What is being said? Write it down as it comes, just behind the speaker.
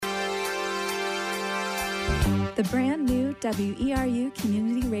The brand new WERU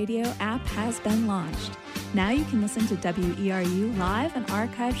Community Radio app has been launched. Now you can listen to WERU live and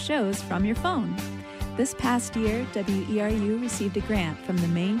archive shows from your phone. This past year, WERU received a grant from the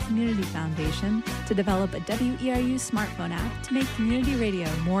Maine Community Foundation to develop a WERU smartphone app to make community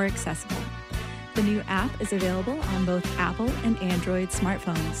radio more accessible. The new app is available on both Apple and Android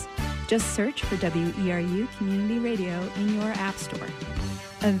smartphones. Just search for WERU Community Radio in your app store.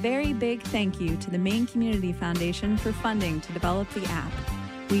 A very big thank you to the Maine Community Foundation for funding to develop the app.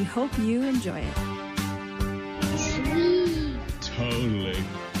 We hope you enjoy it. Sweet. Totally.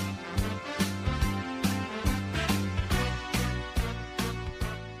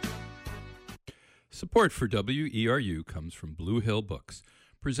 Support for WERU comes from Blue Hill Books,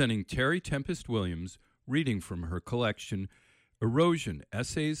 presenting Terry Tempest Williams reading from her collection Erosion,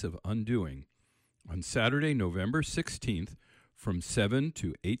 Essays of Undoing on Saturday, November 16th from 7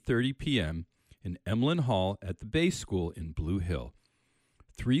 to 8:30 p.m. in Emlyn Hall at the Bay School in Blue Hill.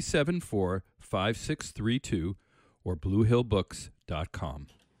 374-5632 or bluehillbooks.com.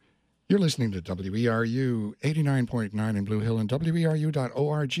 You're listening to WERU 89.9 in Blue Hill and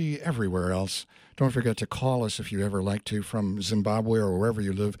WERU.org everywhere else. Don't forget to call us if you ever like to from Zimbabwe or wherever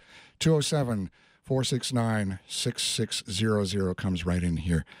you live. 207-469-6600 comes right in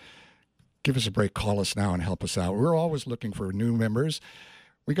here. Give us a break, call us now and help us out. We're always looking for new members.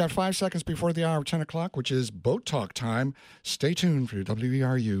 We got 5 seconds before the hour of 10 o'clock, which is Boat Talk time. Stay tuned for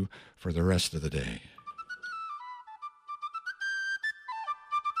WERU for the rest of the day.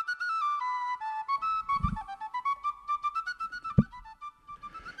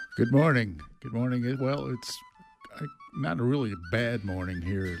 Good morning. Good morning. Well, it's not really a bad morning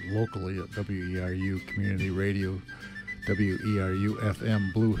here locally at WERU Community Radio, WERU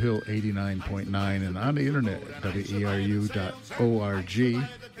FM Blue Hill 89.9, and on the internet at WERU.org.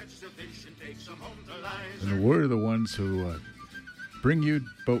 And we're the ones who bring you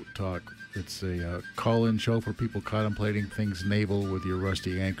Boat Talk. It's a call-in show for people contemplating things naval with your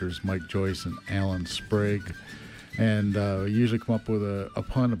rusty anchors, Mike Joyce and Alan Sprague. And I usually come up with a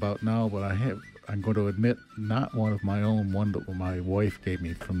pun about now, but I'm going to admit, not one of my own, one that my wife gave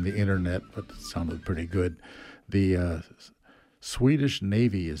me from the internet, but it sounded pretty good. The Swedish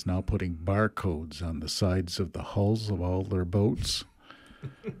Navy is now putting barcodes on the sides of the hulls of all their boats.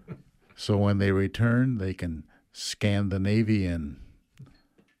 So when they return, they can scan the Navy in.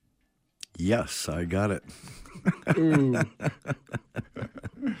 Yes, I got it. Ooh.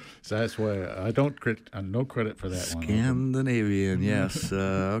 So that's why I don't no credit for that one. Scandinavian, yes.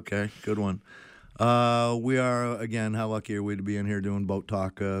 Okay, good one. We are, again, how lucky are we to be in here doing Boat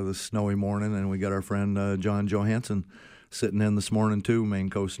Talk this snowy morning, and we got our friend John Johansson sitting in this morning too, Maine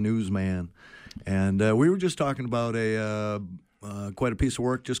Coast newsman. And we were just talking about quite a piece of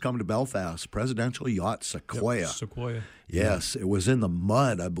work just coming to Belfast, presidential yacht Sequoia. Yep, Sequoia. Yes, it was in the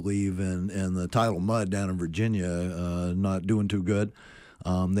mud, I believe, in the tidal mud down in Virginia, not doing too good.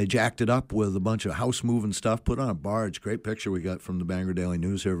 They jacked it up with a bunch of house-moving stuff, put on a barge. Great picture we got from the Bangor Daily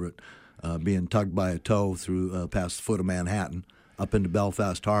News here of it being tugged by a tow through past the foot of Manhattan up into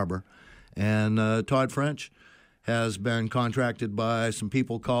Belfast Harbor. And Todd French has been contracted by some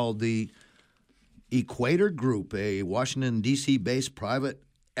people called the Equator Group, a Washington, D.C.-based private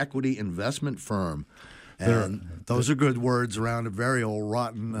equity investment firm. And those are good words around a very old,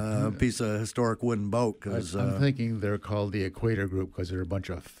 rotten piece of historic wooden boat. I'm thinking they're called the Equator Group because they're a bunch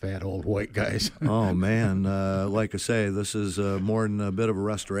of fat old white guys. Oh, man. Like I say, this is more than a bit of a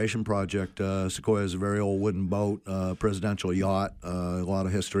restoration project. Sequoia is a very old wooden boat, presidential yacht, a lot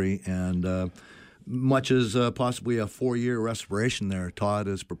of history, and much as possibly a 4-year restoration there. Todd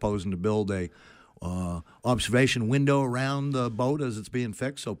is proposing to build a observation window around the boat as it's being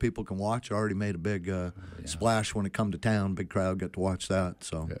fixed so people can watch. Already made a big splash when it come to town. Big crowd got to watch that.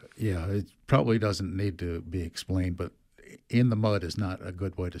 So yeah, it probably doesn't need to be explained, but in the mud is not a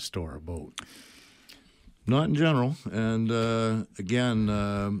good way to store a boat. Not in general. And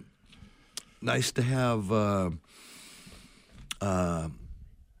again, nice to have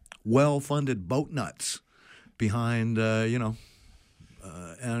well-funded boat nuts behind,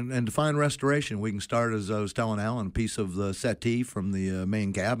 and to find restoration, we can start, as I was telling Alan, a piece of the settee from the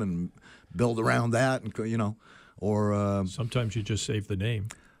main cabin, build around that, and or sometimes you just save the name.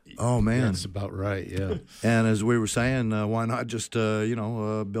 Oh man, that's about right. Yeah. And as we were saying, why not just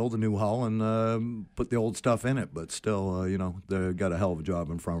build a new hull and put the old stuff in it? But still, they got a hell of a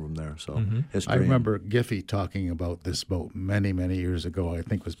job in front of them there. So history. I remember Giffey talking about this boat many years ago. I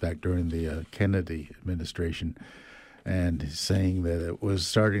think it was back during the Kennedy administration. And saying that it was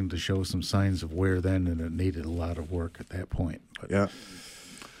starting to show some signs of wear then, and it needed a lot of work at that point. But yeah.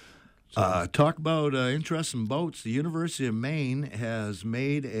 Talk about interest in boats. The University of Maine has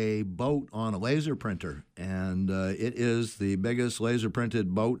made a boat on a laser printer, and it is the biggest laser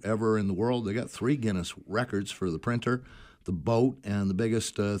printed boat ever in the world. They got 3 Guinness records for the printer, the boat, and the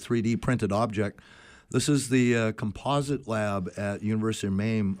biggest 3D printed object. This is the composite lab at University of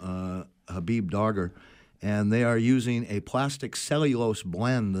Maine, Habib Dogger, and they are using a plastic cellulose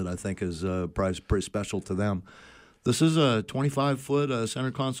blend that I think is pretty special to them. This is a 25-foot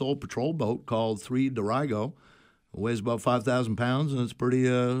center console patrol boat called 3 Dorigo. It weighs about 5,000 pounds, and it's pretty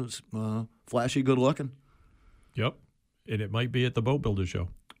flashy, good-looking. Yep. And it might be at the Boat Builder Show.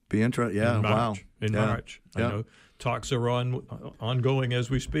 Be interesting. Yeah, in March. wow. In March. Yeah. I know talks are ongoing as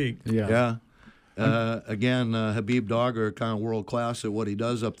we speak. Yeah. Again, Habib Dogger, kind of world-class at what he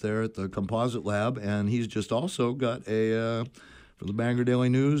does up there at the Composite Lab, and he's just also got for the Bangor Daily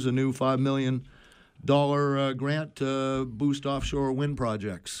News, a new $5 million grant to boost offshore wind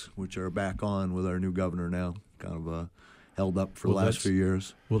projects, which are back on with our new governor now, kind of held up for the last few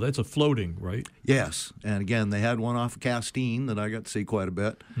years. Well, that's a floating, right? Yes, and again, they had one off of Castine that I got to see quite a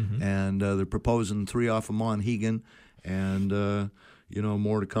bit, and they're proposing 3 off of Monhegan, and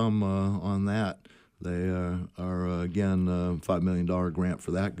more to come on that. They are again $5 million grant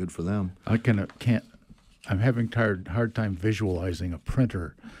for that. Good for them. I'm having hard time visualizing a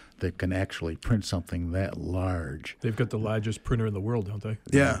printer that can actually print something that large. They've got the largest printer in the world, don't they?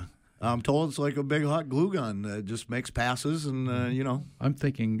 Yeah. I'm told it's like a big hot glue gun that just makes passes and, I'm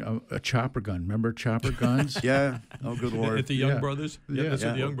thinking a chopper gun. Remember chopper guns? Yeah. Oh, good Lord. At the Young Brothers? Yeah, that's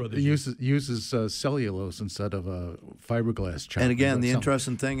what the Young Brothers uses cellulose instead of a fiberglass chopper. And again, the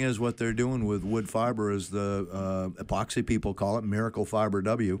interesting thing is what they're doing with wood fiber is the epoxy people call it Miracle Fiber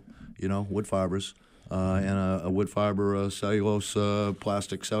W, wood fibers. And a wood fiber cellulose,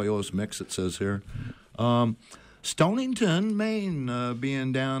 plastic cellulose mix, it says here. Stonington, Maine,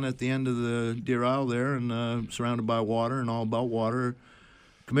 being down at the end of the Deer Isle there and surrounded by water and all about water,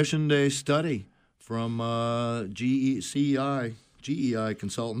 commissioned a study from GEI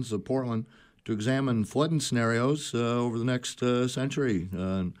Consultants of Portland to examine flooding scenarios over the next century.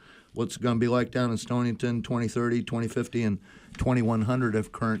 What's it going to be like down in Stonington 2030, 2050, and 2100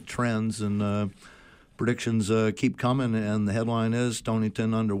 if current trends and predictions keep coming, and the headline is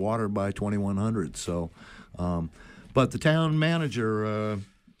Stonington underwater by 2100. So, but the town manager,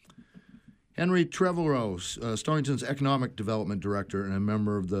 Henry Trevorrow, Stonington's economic development director and a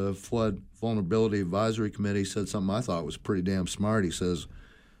member of the Flood Vulnerability Advisory Committee, said something I thought was pretty damn smart. He says,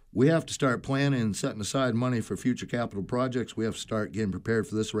 we have to start planning and setting aside money for future capital projects. We have to start getting prepared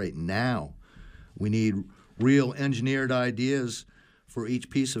for this right now. We need real engineered ideas for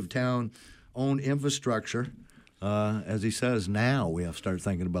each piece of town own infrastructure. As he says, now we have to start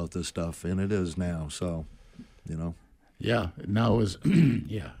thinking about this stuff, and it is now. So, Yeah, now is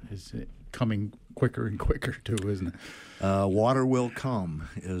it's coming quicker and quicker too, isn't it? Water will come.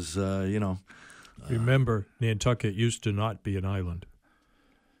 Remember, Nantucket used to not be an island.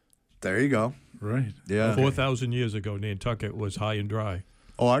 There you go. Right. Yeah. 4,000 years ago, Nantucket was high and dry.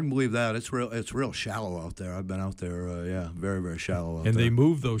 Oh, I can believe that. It's real shallow out there. I've been out there, very, very shallow out there. And they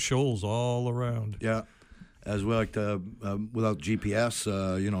moved those shoals all around. Yeah. As we like to, without GPS,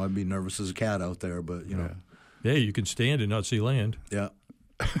 I'd be nervous as a cat out there, but, Yeah, you can stand and not see land. Yeah.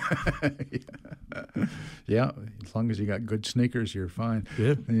 Yeah, as long as you got good sneakers, you're fine.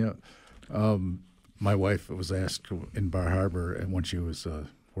 Yeah. My wife was asked in Bar Harbor, and when she was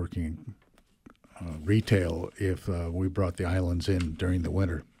working retail, if we brought the islands in during the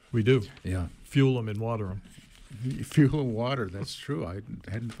winter. We do. Yeah. Fuel them and water them. Fuel and water, that's true. I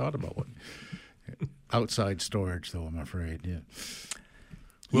hadn't thought about what. Outside storage, though, I'm afraid, yeah.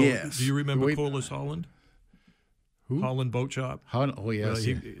 Well, yes. Do you remember Corliss Holland? Who? Holland Boat Shop? Oh, yes.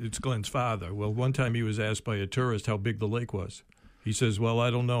 It's Glenn's father. Well, one time he was asked by a tourist how big the lake was. He says, well, I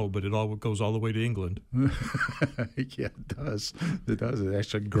don't know, but it all goes all the way to England. Yeah, it does. It does. It's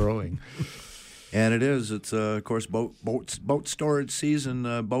actually growing. And it is. It's, of course, boat storage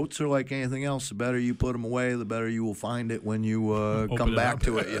season. Boats are like anything else. The better you put them away, the better you will find it when you come back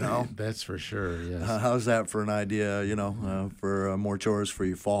to it, That's for sure, yes. How's that for an idea, for more chores for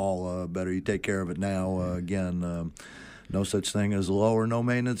your fall? Better you take care of it now. Again, no such thing as a low or no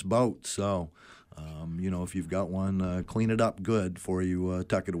maintenance boat. So, if you've got one, clean it up good before you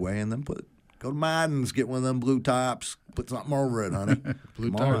tuck it away, and then go to Madden's, get one of them blue tops, put something over it, honey.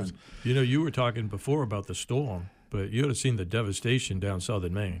 Blue tops. You were talking before about the storm, but you would have seen the devastation down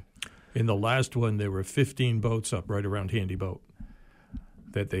southern Maine. In the last one, there were 15 boats up right around Handy Boat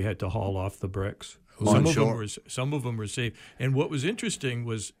that they had to haul off the bricks. Some of them were safe. And what was interesting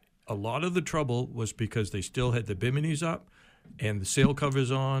was a lot of the trouble was because they still had the biminis up, and the sail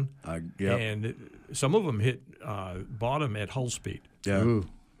cover's on, Yep. and some of them hit bottom at hull speed Yeah. Ooh.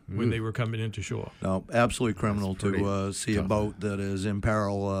 when they were coming into shore. No, absolutely criminal That's pretty to see a boat that is in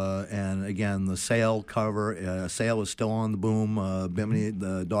peril. And again, the sail cover, sail is still on the boom. Bimini,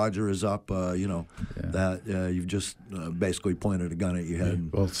 the Dodger is up. That you've just basically pointed a gun at your head.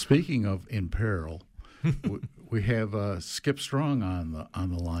 Well, speaking of in peril, we have Skip Strong on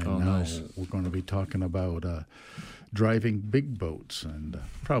the line now. Nice. We're going to be talking about driving big boats and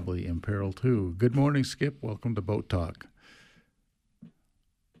probably in peril too. Good morning, Skip. Welcome to Boat Talk.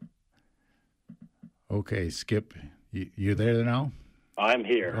 Okay, Skip, you there now? I'm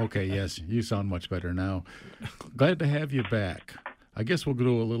here. Okay, yes, you sound much better now. Glad to have you back. I guess we'll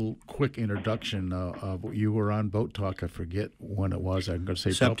do a little quick introduction of you were on Boat Talk. I forget when it was. I'm going to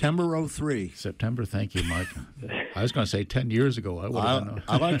say September 03. September. Thank you, Mike. I was going to say 10 years ago.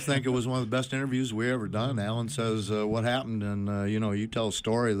 I like to think it was one of the best interviews we ever done. Alan says what happened, and you tell a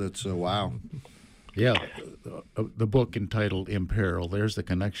story that's wow. Yeah, the book entitled In Peril. There's the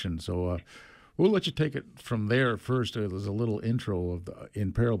connection. So we'll let you take it from there first. There's a little intro of the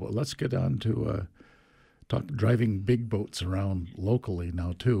In Peril, but let's get on to talk driving big boats around locally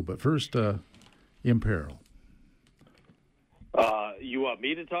now too. But first, In Peril. You want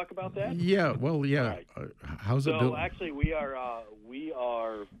me to talk about that? Yeah. Well, yeah. Right. How's it doing? So actually, we are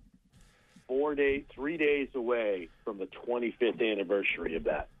 3 days away from the 25th anniversary of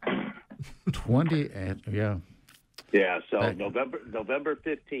that. 20. Yeah. Yeah. So November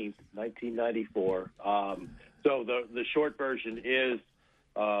 15th, 1994. So the short version is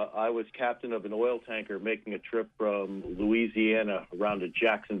I was captain of an oil tanker making a trip from Louisiana around to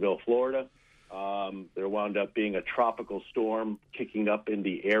Jacksonville, Florida. There wound up being a tropical storm kicking up in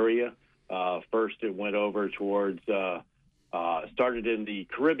the area. First, it went over towards, started in the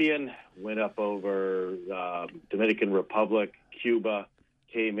Caribbean, went up over Dominican Republic, Cuba,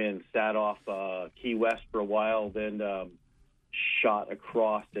 came in, sat off Key West for a while, then shot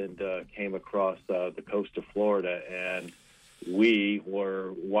across and came across the coast of Florida. And we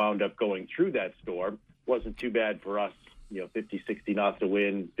wound up going through that storm. Wasn't too bad for us. 50, 60 knots of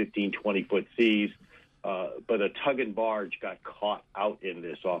wind, 15, 20-foot seas. But a tug and barge got caught out in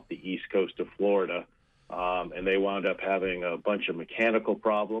this off the east coast of Florida, and they wound up having a bunch of mechanical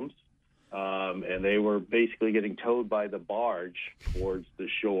problems, and they were basically getting towed by the barge towards the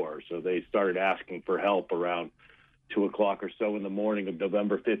shore. So they started asking for help around 2 o'clock or so in the morning of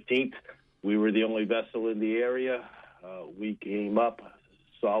November 15th. We were the only vessel in the area. We came up,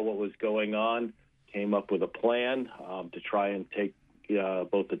 saw what was going on, came up with a plan to try and take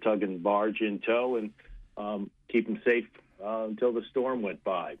both the tug and barge in tow and keep them safe until the storm went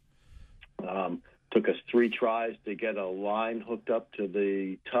by. Took us 3 tries to get a line hooked up to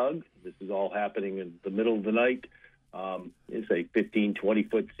the tug. This is all happening in the middle of the night. It's a 15,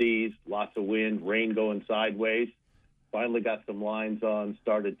 20-foot seas, lots of wind, rain going sideways. Finally got some lines on,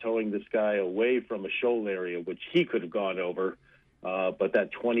 started towing this guy away from a shoal area, which he could have gone over. But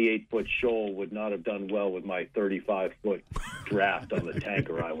that 28-foot shoal would not have done well with my 35-foot draft on the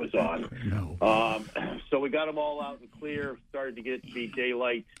tanker I was on. No. So we got them all out and clear, started to get to be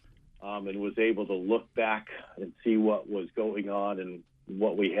daylight, and was able to look back and see what was going on and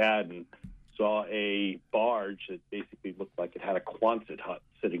what we had, and saw a barge that basically looked like it had a Quonset hut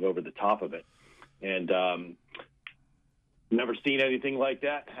sitting over the top of it. And never seen anything like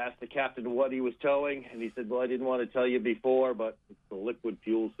that. Asked the captain what he was towing, and he said, well, I didn't want to tell you before, but it's the liquid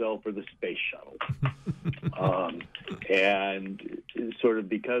fuel cell for the space shuttle. And sort of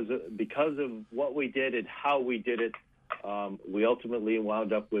because of what we did and how we did it, we ultimately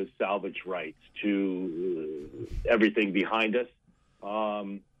wound up with salvage rights to everything behind us.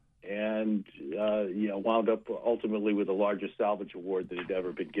 And wound up ultimately with the largest salvage award that had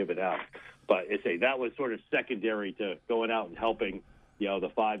ever been given out. But that was sort of secondary to going out and helping,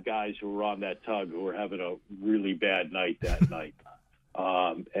 the 5 guys who were on that tug who were having a really bad night that night.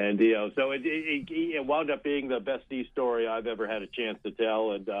 So it wound up being the best sea story I've ever had a chance to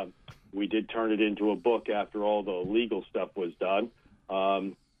tell. And we did turn it into a book after all the legal stuff was done,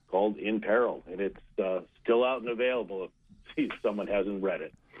 called In Peril. And it's still out and available if someone hasn't read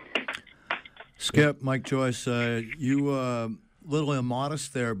it. Skip, Mike Joyce, you a little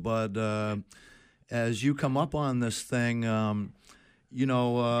immodest there, but as you come up on this thing, as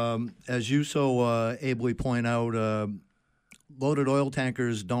you so ably point out, loaded oil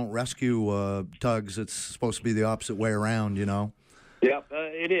tankers don't rescue tugs. It's supposed to be the opposite way around, Yeah,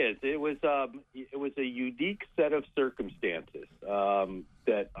 it is. It was a unique set of circumstances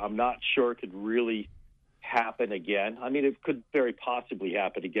that I'm not sure could really happen again. I mean, it could very possibly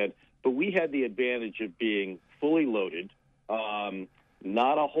happen again. But we had the advantage of being fully loaded.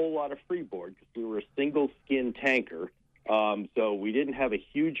 Not a whole lot of freeboard because we were a single skin tanker. So we didn't have a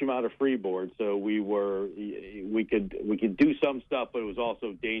huge amount of freeboard. So we could do some stuff, but it was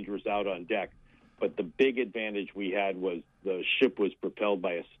also dangerous out on deck. But the big advantage we had was the ship was propelled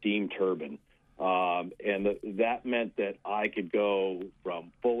by a steam turbine. And that meant that I could go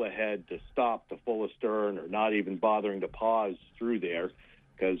from full ahead to stop to full astern or not even bothering to pause through there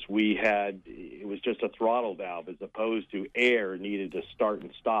because it was just a throttle valve as opposed to air needed to start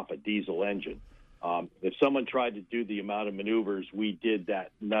and stop a diesel engine. If someone tried to do the amount of maneuvers we did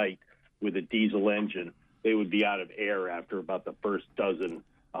that night with a diesel engine, they would be out of air after about the first dozen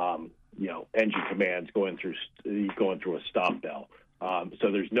engine commands going through a stop bell.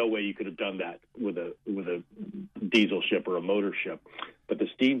 So there's no way you could have done that with a diesel ship or a motor ship. But the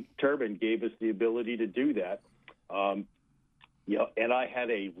steam turbine gave us the ability to do that. And I had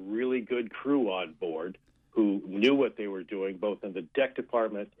a really good crew on board who knew what they were doing, both in the deck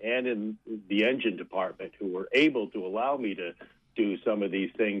department and in the engine department, who were able to allow me to do some of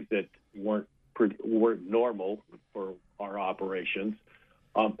these things that weren't normal for our operations.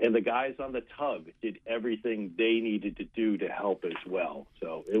 And the guys on the tug did everything they needed to do to help as well.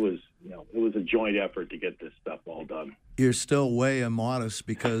 So it was a joint effort to get this stuff all done. You're still way immodest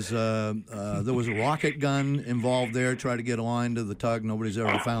because there was a rocket gun involved there, try to get a line to the tug. Nobody's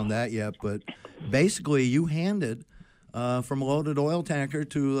ever found that yet. But basically, you handed, from a loaded oil tanker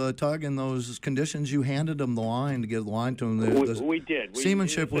to a tug in those conditions, you handed them the line to get the line to them. We did.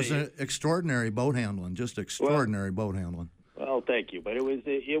 Seamanship was extraordinary boat handling, just extraordinary boat handling. Well, thank you. But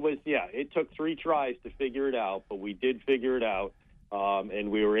it took 3 tries to figure it out, but we did figure it out. And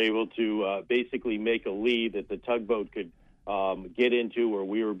we were able to basically make a lead that the tugboat could get into where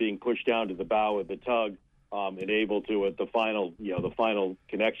we were being pushed down to the bow of the tug and able to, at the final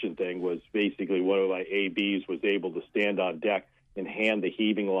connection thing was basically one of my ABs was able to stand on deck and hand the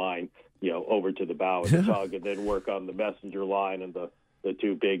heaving line, over to the bow of the tug and then work on the messenger line and the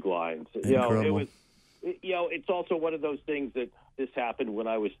 2 big lines. Incredible. It's also one of those things that this happened when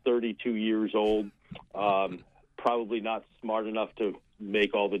I was 32 years old. Probably not smart enough to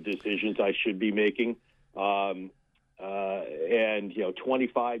make all the decisions I should be making. And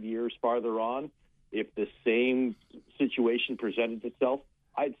 25 years farther on, if the same situation presented itself,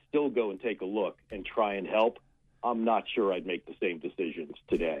 I'd still go and take a look and try and help. I'm not sure I'd make the same decisions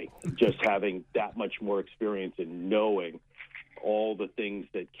today. Just having that much more experience and knowing all the things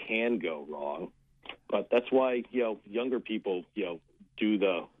that can go wrong. But that's why, younger people, do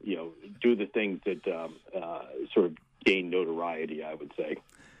the things that sort of gain notoriety, I would say.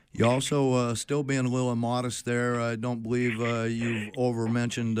 You also, still being a little immodest there, I don't believe you've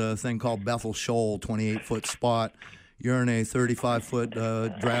over-mentioned a thing called Bethel Shoal, 28-foot spot. You're in a 35-foot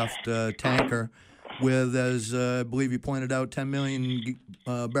draft tanker with, as I believe you pointed out, 10 million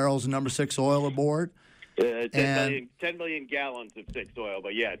barrels of number 6 oil aboard. 10 million gallons of 6 oil,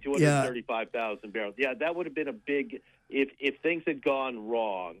 but 235,000 barrels. Yeah, that would have been a big. If things had gone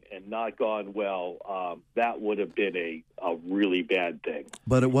wrong and not gone well, that would have been a really bad thing.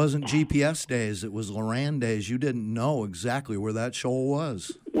 But it wasn't GPS days; it was Loran days. You didn't know exactly where that shoal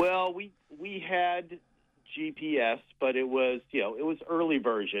was. Well, we had GPS, but it was early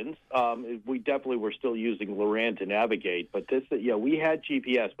versions. We definitely were still using Loran to navigate, but we had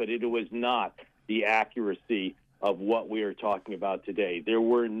GPS, but it was not the accuracy of what we are talking about today. There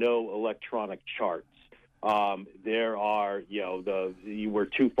were no electronic charts. You were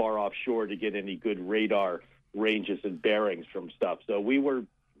too far offshore to get any good radar ranges and bearings from stuff. So we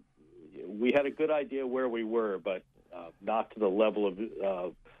had a good idea where we were, but not to the level of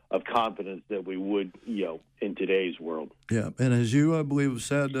confidence that we would, in today's world. Yeah, and as you, I believe,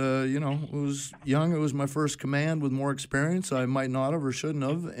 said, it was young. It was my first command with more experience. I might not have or shouldn't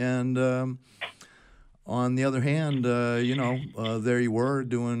have, and on the other hand, there you were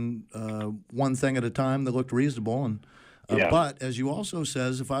doing one thing at a time that looked reasonable. And But as you also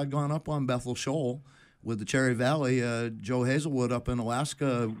says, if I'd gone up on Bethel Shoal with the Cherry Valley, Joe Hazelwood up in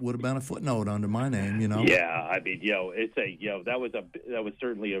Alaska would have been a footnote under my name. Yeah, I mean, that was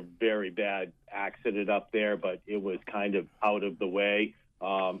certainly a very bad accident up there, but it was kind of out of the way.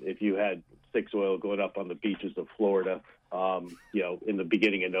 If you had 6 oil going up on the beaches of Florida, in the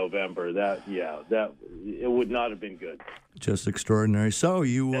beginning of November, that it would not have been good. Just extraordinary. So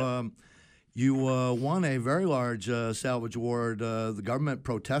you won a very large salvage award. The government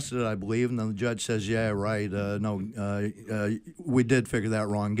protested it, I believe, and then the judge says, "Yeah, right. We did figure that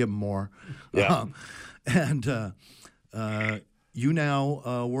wrong. Give them more." Yeah. You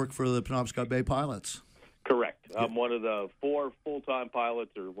now work for the Penobscot Bay Pilots. Correct. I'm one of the 4 full-time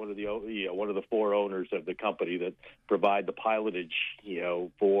pilots, or one of the 4 owners of the company that provide the pilotage,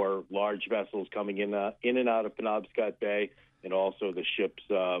 for large vessels coming in and out of Penobscot Bay, and also the ships,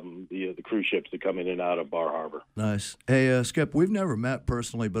 the cruise ships that come in and out of Bar Harbor. Nice. Hey, Skip, we've never met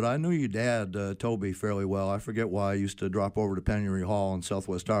personally, but I knew your dad, Toby, fairly well. I forget why I used to drop over to Penury Hall in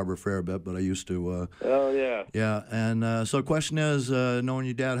Southwest Harbor a fair bit, but I used to. Oh, yeah. Yeah, and so the question is, knowing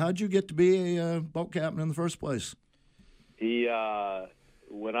your dad, how'd you get to be a boat captain in the first place? He,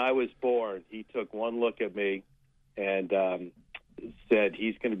 when I was born, he took one look at me and said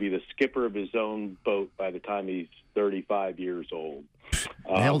he's going to be the skipper of his own boat by the time he's 35 years old.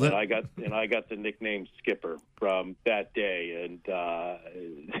 Nailed it. And I got the nickname Skipper from that day, and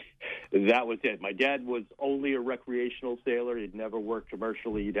that was it. My dad was only a recreational sailor. He'd never worked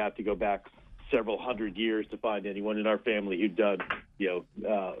commercially. You'd have to go back several hundred years to find anyone in our family who'd done,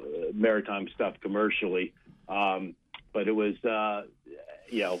 maritime stuff commercially. But it was,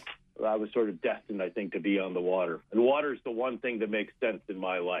 I was sort of destined, I think, to be on the water. And water is the one thing that makes sense in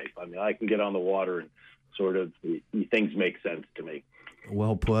my life. I mean, I can get on the water and sort of things make sense to me.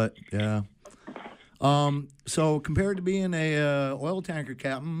 Well put, yeah. So compared to being a oil tanker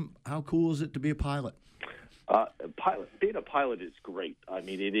captain, how cool is it to be a pilot? Being a pilot is great. I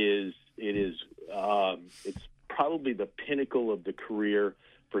mean, it's probably the pinnacle of the career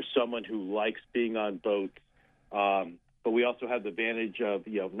for someone who likes being on boats. But we also have the advantage of,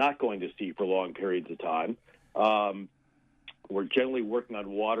 not going to sea for long periods of time. We're generally working on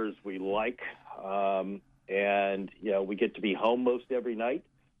waters we like, and we get to be home most every night,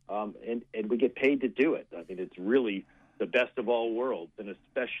 and we get paid to do it. I mean, it's really the best of all worlds, and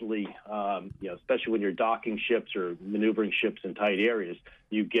especially when you're docking ships or maneuvering ships in tight areas,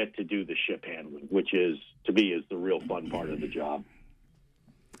 you get to do the ship handling, which is, to me, is the real fun part of the job.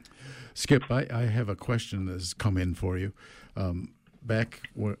 Skip, I have a question that's come in for you. Back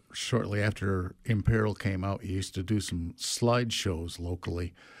shortly after Imperial came out, you used to do some slideshows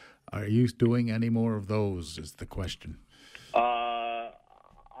locally. Are you doing any more of those, is the question.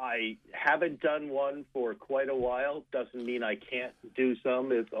 I haven't done one for quite a while. Doesn't mean I can't do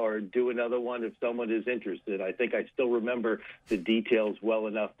some or do another one if someone is interested. I think I still remember the details well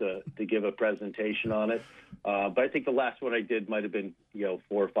enough to give a presentation on it. But I think the last one I did might have been 4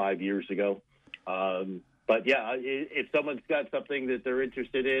 or 5 years ago. But yeah, if someone's got something that they're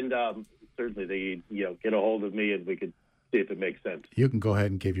interested in, certainly they get a hold of me and we could see if it makes sense. You can go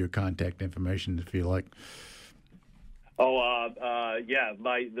ahead and give your contact information if you like.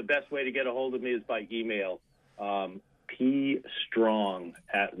 The best way to get a hold of me is by email,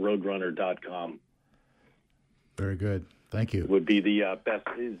 pstrong@roadrunner.com. Very good. Thank you. Would be the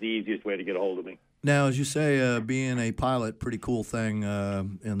easiest way to get a hold of me. Now, as you say, being a pilot, pretty cool thing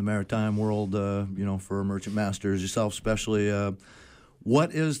in the maritime world, for merchant masters, yourself especially.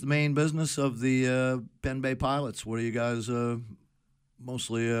 What is the main business of the Penn Bay pilots? What are you guys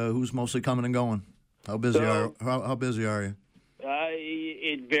mostly, who's mostly coming and going? How busy are you?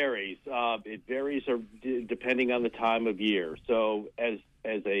 It varies. It varies depending on the time of year. So as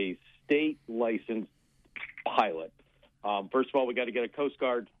a state licensed pilot, first of all, we got to get a Coast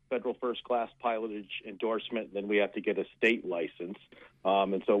Guard Federal First Class Pilotage endorsement, and then we have to get a state license.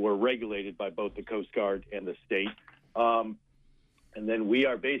 And so we're regulated by both the Coast Guard and the state. And then we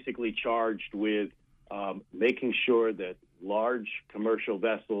are basically charged with making sure that large commercial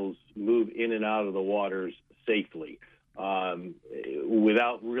vessels move in and out of the waters safely,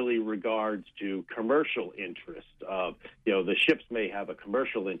 without really regards to commercial interest. The ships may have a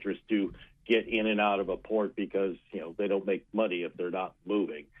commercial interest to get in and out of a port because, they don't make money if they're not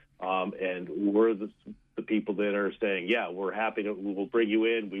moving. And we're the people that are saying, yeah, we're happy we'll bring you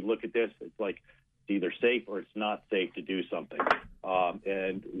in. We look at this. It's like it's either safe or it's not safe to do something.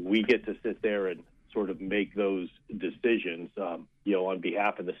 And we get to sit there and sort of make those decisions, on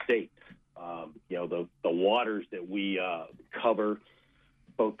behalf of the state. The waters that we cover,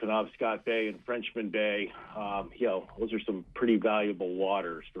 both Penobscot Bay and Frenchman Bay, those are some pretty valuable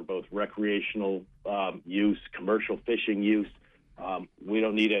waters for both recreational use, commercial fishing use. We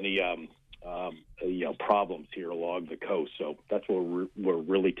don't need any problems here along the coast, so that's what we're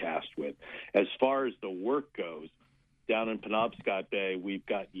really tasked with. As far as the work goes, down in Penobscot Bay, we've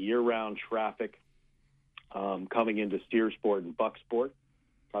got year-round traffic coming into Steersport and Bucksport.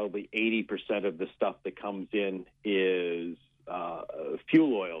 Probably 80% of the stuff that comes in is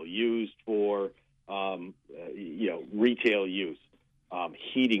fuel oil used for, retail use,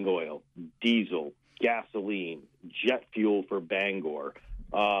 heating oil, diesel, gasoline, jet fuel for Bangor.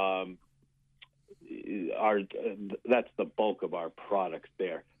 That's the bulk of our products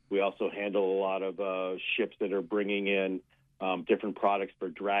there. We also handle a lot of ships that are bringing in different products for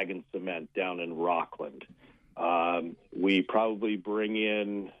Dragon Cement down in Rockland. We probably bring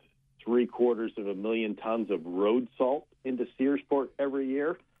in 750,000 tons of road salt into Searsport every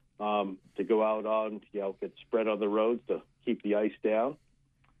year to go out on, get spread on the roads to keep the ice down.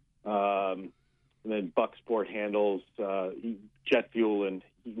 And then Bucksport handles jet fuel and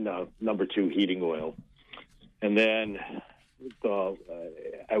number 2 heating oil. And then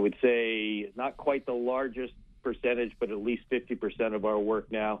I would say not quite the largest percentage, but at least 50% of our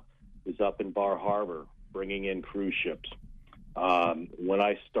work now is up in Bar Harbor, bringing in cruise ships. When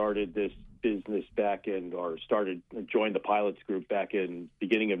I started this business joined the pilots group back in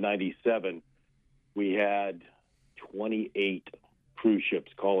beginning of 97, we had 28 cruise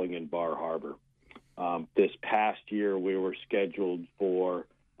ships calling in Bar Harbor. This past year, we were scheduled for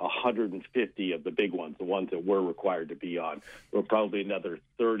 150 of the big ones, the ones that we're required to be on. We're probably another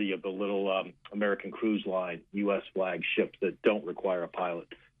 30 of the little American Cruise Line U.S. flag ships that don't require a pilot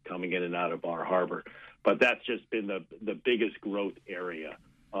coming in and out of Bar Harbor. But that's just been the biggest growth area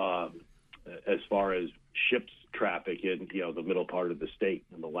as far as ships traffic in the middle part of the state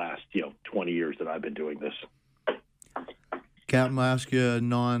in the last 20 years that I've been doing this. Captain, I'll ask you a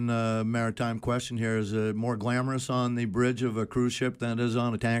non-maritime question here. Is it more glamorous on the bridge of a cruise ship than it is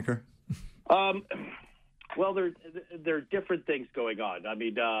on a tanker? Well, there are different things going on. I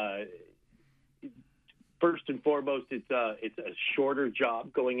mean, first and foremost, it's a shorter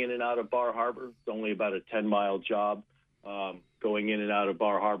job going in and out of Bar Harbor. It's only about a 10-mile job going in and out of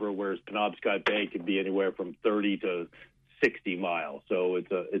Bar Harbor, whereas Penobscot Bay can be anywhere from 30 to 60 miles. So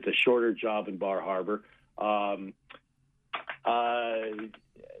it's a shorter job in Bar Harbor.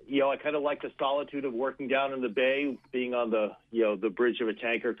 I kind of like the solitude of working down in the bay, being on the bridge of a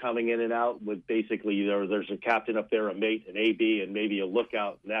tanker coming in and out with basically there's a captain up there, a mate, an AB, and maybe a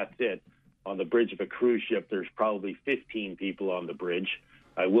lookout, and that's it. On the bridge of a cruise ship, there's probably 15 people on the bridge.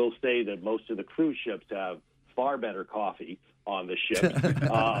 I will say that most of the cruise ships have far better coffee on the ship.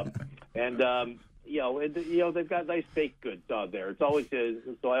 They've got nice baked goods on there. It's always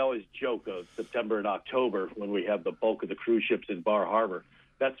so I always joke of September and October when we have the bulk of the cruise ships in Bar Harbor.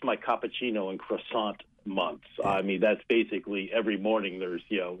 That's my cappuccino and croissant months. I mean, that's basically every morning there's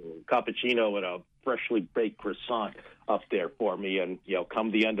cappuccino and a freshly baked croissant up there for me. And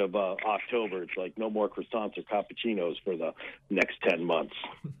come the end of October, it's like no more croissants or cappuccinos for the next 10 months.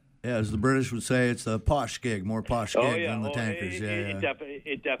 Yeah, as the British would say, it's a posh gig, more posh gig than the tankers.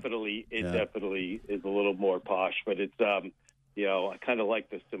 It definitely is a little more posh, but it's I kind of like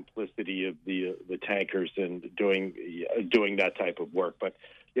the simplicity of the tankers and doing that type of work. But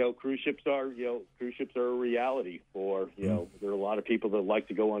cruise ships are a reality for there are a lot of people that like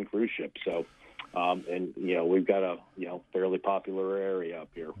to go on cruise ships. So. We've got a fairly popular area up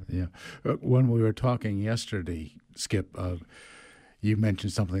here. Yeah, when we were talking yesterday, Skip, you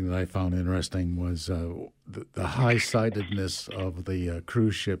mentioned something that I found interesting was the high-sidedness of the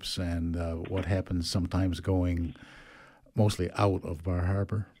cruise ships and what happens sometimes going mostly out of Bar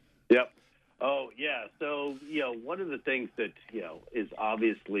Harbor. Yep. Oh, yeah. So, one of the things that, is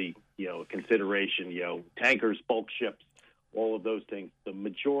obviously, a consideration, tankers, bulk ships, all of those things, the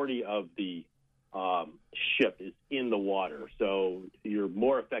majority of the ship is in the water. So you're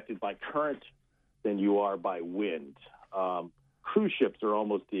more affected by current than you are by wind. Cruise ships are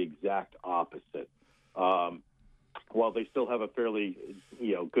almost the exact opposite. While they still have a fairly,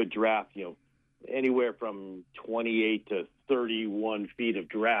 good draft, anywhere from 28 to 31 feet of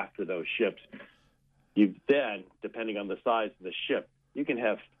draft for those ships, you then, depending on the size of the ship, you can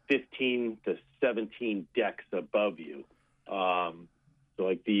have 15 to 17 decks above you. So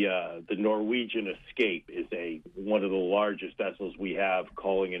like the Norwegian Escape is one of the largest vessels we have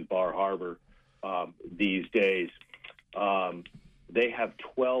calling in Bar Harbor these days. They have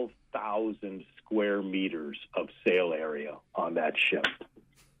 12,000 square meters of sail area on that ship.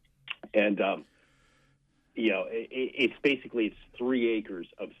 And, it's basically 3 acres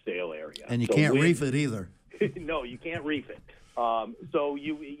of sail area. And you can't reef it either. No, you can't reef it. So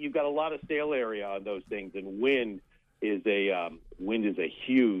you've got a lot of sail area on those things, and wind is a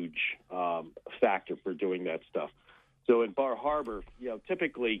huge factor for doing that stuff. So in Bar Harbor,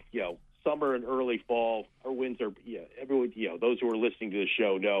 typically, summer and early fall, our winds are, everyone, those who are listening to the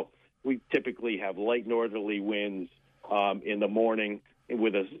show know we typically have light northerly winds in the morning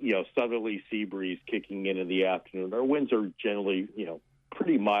with a, southerly sea breeze kicking in the afternoon. Our winds are generally,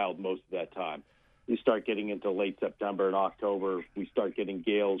 pretty mild most of that time. You start getting into late September and October, we start getting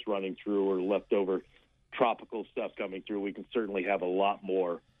gales running through or leftover tropical stuff coming through. We can certainly have a lot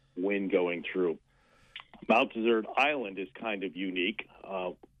more wind going through. Mount Desert Island is kind of unique.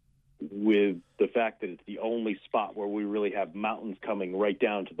 with the fact that it's the only spot where we really have mountains coming right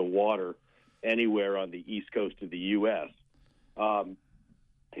down to the water anywhere on the east coast of the U.S.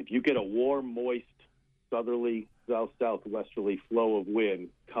 If you get a warm, moist, southerly, southwesterly flow of wind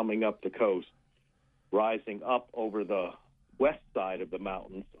coming up the coast, rising up over the west side of the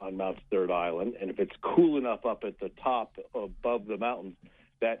mountains on Mount Sturt Island, and if it's cool enough up at the top above the mountains,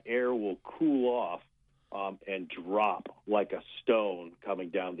 that air will cool off and drop like a stone coming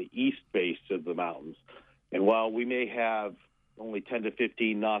down the east base of the mountains. And while we may have only 10 to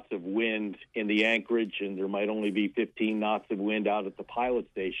 15 knots of wind in the anchorage, and there might only be 15 knots of wind out at the pilot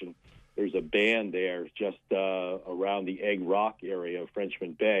station, there's a band there just around the Egg Rock area of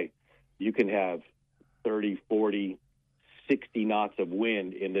Frenchman Bay. You can have 30, 40, 60 knots of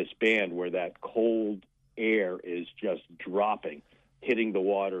wind in this band where that cold air is just dropping, hitting the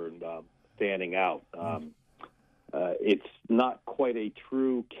water and fanning out. It's not quite a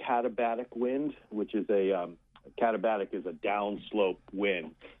true katabatic wind, which is katabatic is a downslope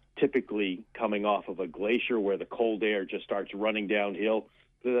wind, typically coming off of a glacier where the cold air just starts running downhill.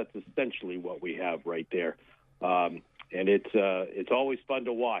 So that's essentially what we have right there. And it's always fun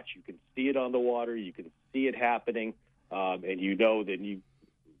to watch. You can see it on the water. You can see it happening. And you know that you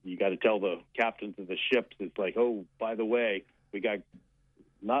got to tell the captains of the ships, it's like, oh, by the way, we got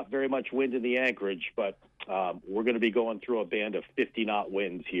not very much wind in the anchorage, but we're going to be going through a band of 50-knot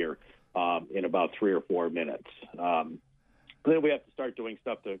winds here in about 3 or 4 minutes. Then we have to start doing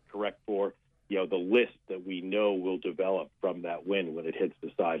stuff to correct for, the list that we know will develop from that wind when it hits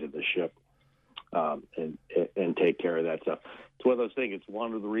the side of the ship, and take care of that stuff. It's one of those things. It's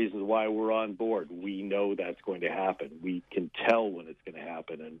one of the reasons why we're on board. We know that's going to happen. We can tell when it's going to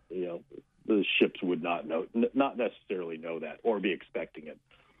happen, and the ships would not necessarily know that or be expecting it.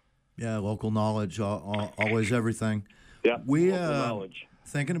 Yeah, local knowledge, always everything. Yeah, we local knowledge.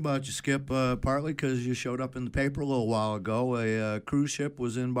 Thinking about you, Skip, partly because you showed up in the paper a little while ago. A cruise ship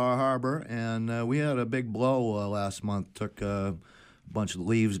was in Bar Harbor, and we had a big blow last month. Took a bunch of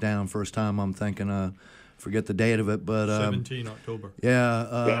leaves down. First time I'm thinking, forget the date of it, but 17 October.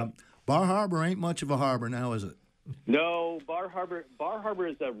 Yeah, Bar Harbor ain't much of a harbor now, is it? No, Bar Harbor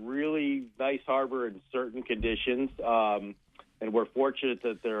is a really nice harbor in certain conditions, and we're fortunate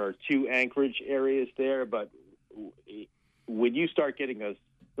that there are 2 anchorage areas there. But when you start getting a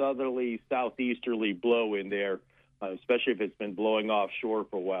southerly, southeasterly blow in there, especially if it's been blowing offshore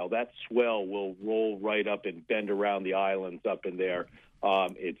for a while, that swell will roll right up and bend around the islands up in there.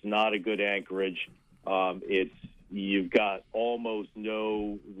 It's not a good anchorage. You've got almost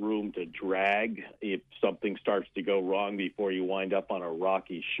no room to drag if something starts to go wrong before you wind up on a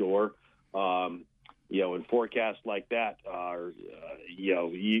rocky shore. And forecasts like that are,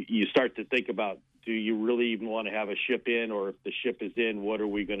 you start to think about, do you really even want to have a ship in, or if the ship is in, what are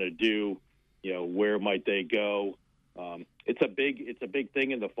we going to do? Where might they go? It's a big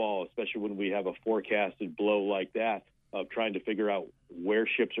thing in the fall, especially when we have a forecasted blow like that, of trying to figure out where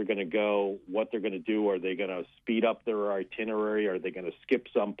ships are going to go, what they're going to do. Are they going to speed up their itinerary? Are they going to skip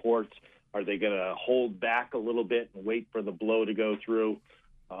some ports? Are they going to hold back a little bit and wait for the blow to go through?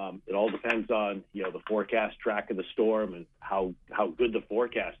 It all depends on, the forecast track of the storm and how good the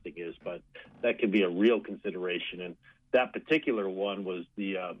forecasting is, but that can be a real consideration. And that particular one was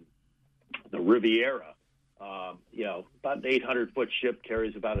the Riviera. About an 800-foot ship,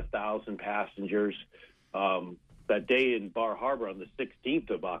 carries about 1,000 passengers. That day in Bar Harbor on the 16th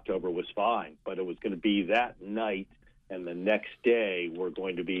of October was fine, but it was going to be that night and the next day were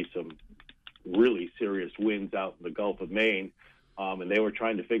going to be some really serious winds out in the Gulf of Maine. And they were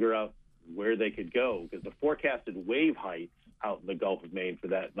trying to figure out where they could go, because the forecasted wave heights out in the Gulf of Maine for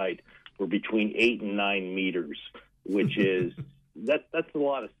that night were between 8 and 9 meters, which is that's a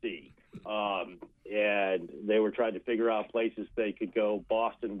lot of sea. And they were trying to figure out places they could go.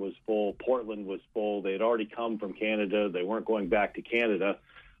 Boston was full. Portland was full. They had already come from Canada. They weren't going back to Canada.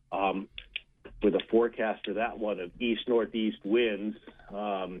 With a forecast for that one of east-northeast winds,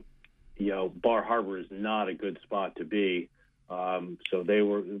 Bar Harbor is not a good spot to be. So they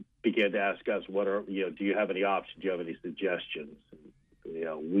began to ask us, do you have any options? Do you have any suggestions?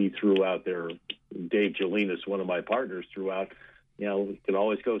 We threw out there, Dave Jolinas, one of my partners, threw out, we can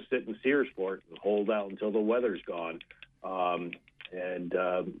always go sit in Searsport and hold out until the weather's gone, and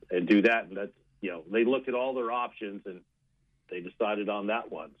do that. And that's, they looked at all their options and they decided on that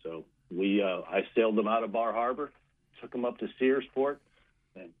one. So I sailed them out of Bar Harbor, took them up to Searsport,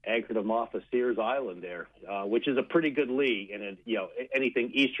 and anchored them off of Sears Island there, which is a pretty good lee. And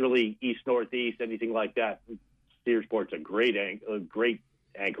anything easterly, east-northeast, anything like that, Searsport's a great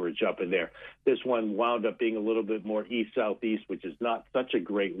anchorage up in there. This one wound up being a little bit more east-southeast, which is not such a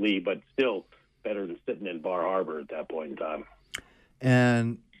great lee, but still better than sitting in Bar Harbor at that point in time.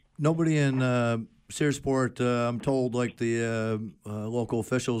 And nobody in Searsport, I'm told, like the local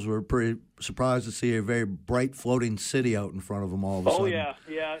officials were pretty surprised to see a very bright floating city out in front of them all of a sudden. Oh,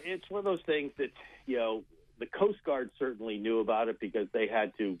 yeah. It's one of those things that, the Coast Guard certainly knew about it because they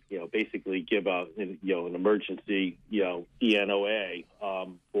had to, basically give an emergency, ENOA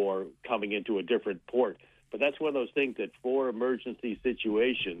for coming into a different port. But that's one of those things that for emergency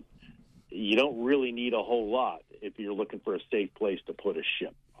situations, you don't really need a whole lot if you're looking for a safe place to put a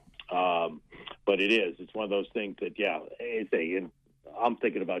ship. But it's one of those things that, I'm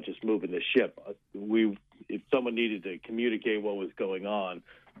thinking about just moving the ship. If someone needed to communicate what was going on,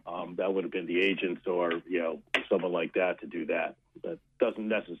 that would have been the agents or, someone like that to do that. That doesn't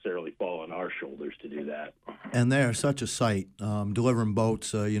necessarily fall on our shoulders to do that. And they're such a sight, delivering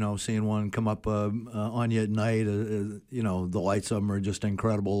boats, seeing one come up on you at night, the lights of them are just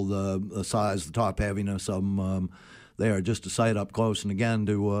incredible, the size, the top heaviness of them. They are just a sight up close. And again,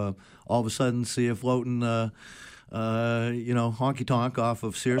 to all of a sudden see a floating, honky tonk off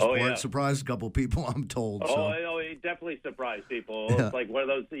of Searsport surprised a couple of people, I'm told. It definitely surprised people. Yeah. It's like one of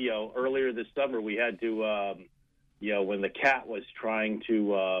those, earlier this summer we had to, when the Cat was trying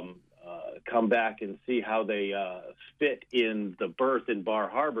to come back and see how they fit in the berth in Bar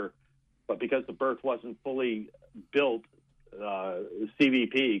Harbor, but because the berth wasn't fully built,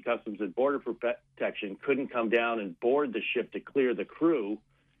 CBP, Customs and Border Protection, couldn't come down and board the ship to clear the crew,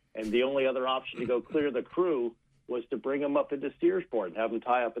 and the only other option to go clear the crew was to bring them up into Searsport and have them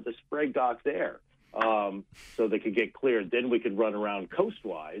tie up at the Sprague dock there, so they could get cleared. Then we could run around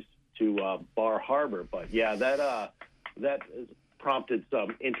coastwise to Bar Harbor. But yeah, that prompted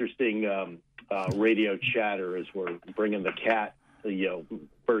some interesting radio chatter as we're bringing the Cat,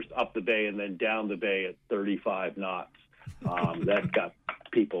 first up the bay and then down the bay at 35 knots. That got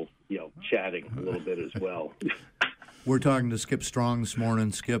people, chatting a little bit as well. We're talking to Skip Strong this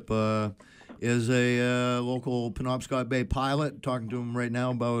morning. Skip is a local Penobscot Bay pilot. Talking to him right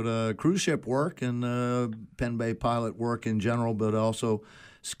now about cruise ship work and Penn Bay pilot work in general, but also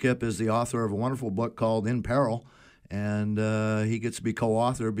Skip is the author of a wonderful book called In Peril, and he gets to be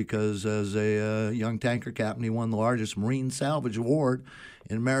co-author because as a young tanker captain, he won the largest marine salvage award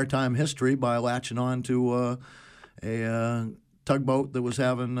in maritime history by latching on to a tugboat that was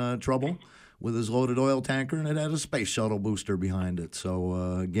having trouble with his loaded oil tanker, and it had a space shuttle booster behind it.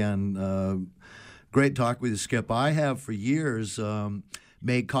 So, again, great talk with you, Skip. I have for years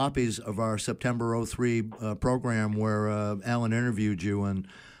made copies of our September 03 program where Alan interviewed you, and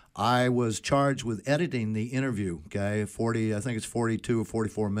I was charged with editing the interview, okay? I think it's 42 or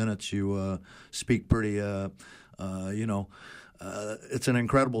 44 minutes. You speak pretty, it's an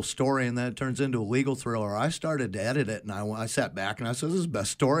incredible story, and then it turns into a legal thriller. I started to edit it, and I sat back, and I said, this is the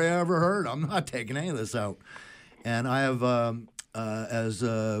best story I ever heard. I'm not taking any of this out. And I have,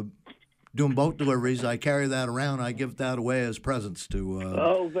 doing boat deliveries, I carry that around. I give that away as presents to...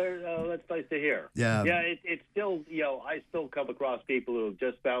 that's nice to hear. Yeah. Yeah, it's still, I still come across people who have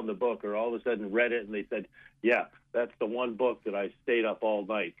just found the book or all of a sudden read it, and they said, yeah, that's the one book that I stayed up all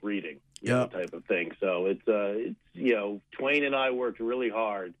night reading. Type of thing. So it's Twain and I worked really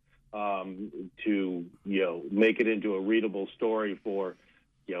hard to make it into a readable story for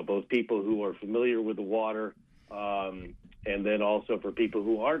both people who are familiar with the water and then also for people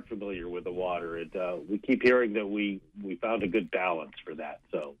who aren't familiar with the water. We keep hearing that we found a good balance for that.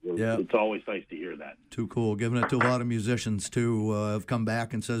 So it's always nice to hear that. Too cool. Giving it to a lot of musicians too have come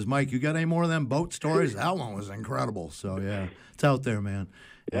back and says, Mike, you got any more of them boat stories? That one was incredible. So yeah, it's out there, man.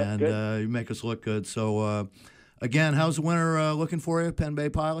 And you make us look good. So, again, how's the winter looking for you, Penn Bay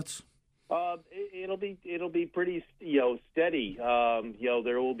pilots? It'll be pretty steady.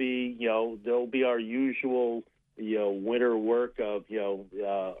 There will be our usual winter work of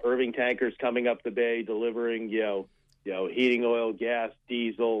Irving tankers coming up the bay delivering heating oil, gas,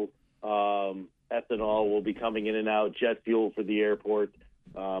 diesel, ethanol will be coming in and out, jet fuel for the airport.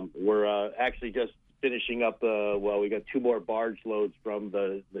 We're actually just finishing up, we got 2 more barge loads from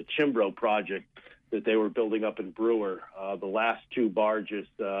the Chimbro project that they were building up in Brewer. The last 2 barges,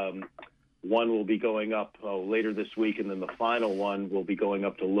 one will be going up later this week, and then the final one will be going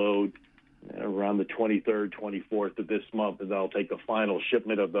up to load around the 23rd, 24th of this month, and they'll take the final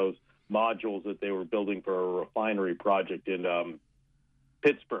shipment of those modules that they were building for a refinery project in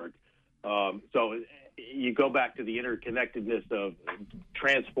Pittsburgh. So you go back to the interconnectedness of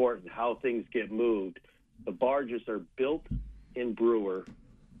transport and how things get moved. The barges are built in Brewer,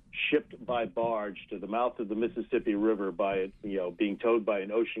 shipped by barge to the mouth of the Mississippi River being towed by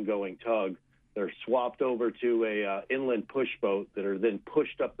an ocean-going tug. They're swapped over to a inland push boat that are then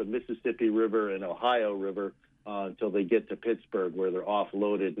pushed up the Mississippi River and Ohio River until they get to Pittsburgh, where they're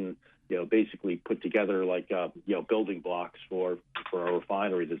offloaded and basically put together like building blocks for a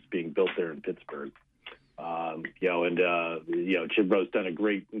refinery that's being built there in Pittsburgh. Chibro's done a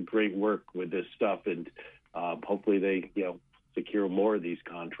great work with this stuff, and hopefully they secure more of these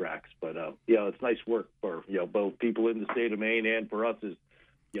contracts. But it's nice work for both people in the state of Maine and for us as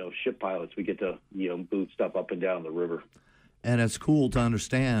ship pilots. We get to move stuff up and down the river. And it's cool to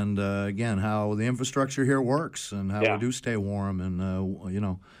understand again how the infrastructure here works and how we do stay warm, and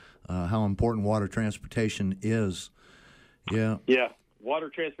how important water transportation is. Yeah. Water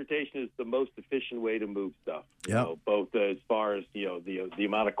transportation is the most efficient way to move stuff. Yeah. Both as far as the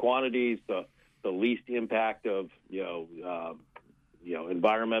amount of quantities, the least impact of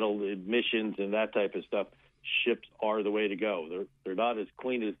environmental emissions and that type of stuff. Ships are the way to go. They're not as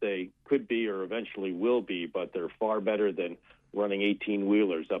clean as they could be or eventually will be, but they're far better than running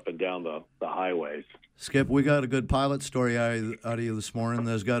 18-wheelers up and down the highways. Skip, we got a good pilot story out of you this morning.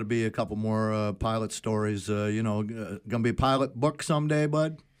 There's got to be a couple more pilot stories. Going to be a pilot book someday,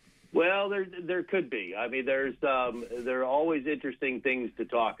 bud? Well, there could be. I mean, there are always interesting things to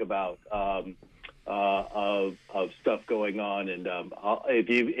talk about of stuff going on. And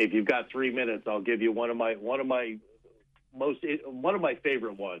if you've got 3 minutes, I'll give you one of my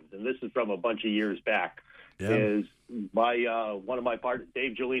favorite ones. And this is from a bunch of years back. Yeah. Is one of my partners,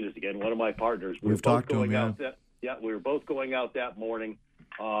 Dave Jolinas again, one of my partners. We've talked to him, we were both going out that morning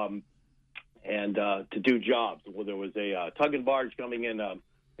and to do jobs. Well, there was a tug and barge coming in, an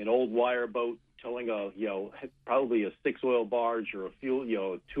old wire boat towing probably a 6-oil barge or a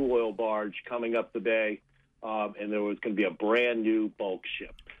 2-oil barge coming up the bay, and there was going to be a brand new bulk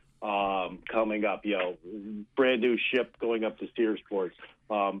ship coming up, brand new ship going up to Searsport.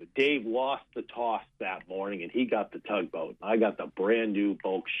 Dave lost the toss that morning, and he got the tugboat. I got the brand new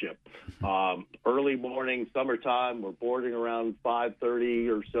bulk ship. Early morning, summertime, we're boarding around 5:30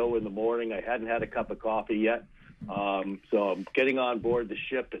 or so in the morning. I hadn't had a cup of coffee yet, so I'm getting on board the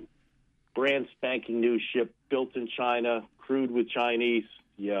ship, and brand spanking new ship, built in China, crewed with Chinese,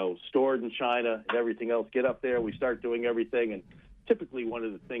 stored in China, and everything else. Get up there, we start doing everything, and typically one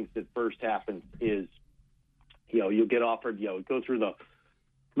of the things that first happens is, you'll get offered, go through the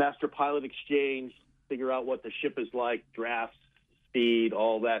master pilot exchange, figure out what the ship is like, drafts, speed,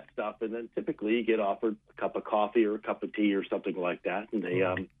 all that stuff, and then typically you get offered a cup of coffee or a cup of tea or something like that,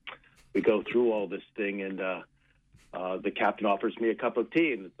 and we go through all this thing, and the captain offers me a cup of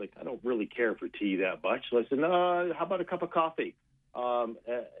tea, and it's like, I don't really care for tea that much. So I said, no, how about a cup of coffee? And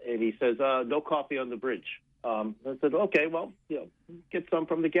he says, no coffee on the bridge. I said, okay, well, get some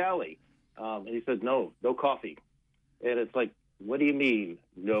from the galley. And he said, no coffee. And it's like, what do you mean,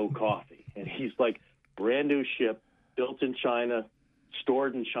 no coffee? And he's like, brand new ship, built in China,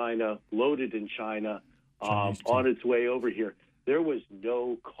 stored in China, loaded in China, on its way over here. There was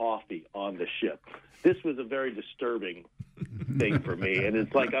no coffee on the ship. This was a very disturbing thing for me. And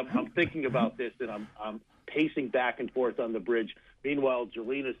it's like, I'm thinking about this, and I'm pacing back and forth on the bridge. Meanwhile,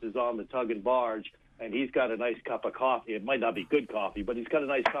 Jolinas is on the tug and barge, and he's got a nice cup of coffee. It might not be good coffee, but he's got a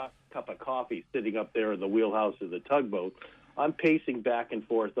nice cup of coffee sitting up there in the wheelhouse of the tugboat. I'm pacing back and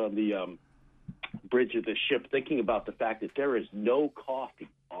forth on the bridge of the ship, thinking about the fact that there is no coffee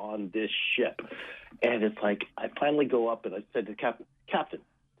on this ship. And it's like, I finally go up and I said to the Captain,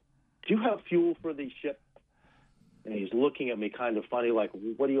 do you have fuel for the ship? And he's looking at me kind of funny, like,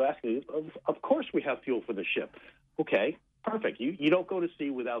 what are you asking? Of course we have fuel for the ship. Okay, perfect. You don't go to sea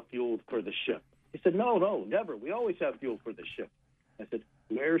without fuel for the ship. He said, no, never. We always have fuel for the ship. I said,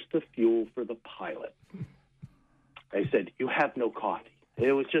 where's the fuel for the pilot? I said, you have no coffee.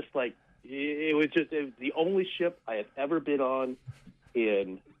 It was the only ship I had ever been on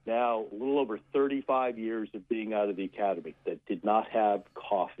in now a little over 35 years of being out of the academy that did not have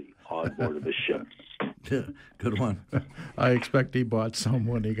coffee on board of the ship. Good one. I expect he bought some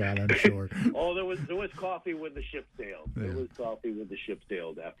when he got on shore. Oh, there was coffee when the ship sailed. Yeah. There was coffee when the ship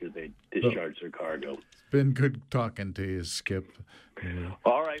sailed after they discharged their cargo. It's been good talking to you, Skip. Yeah.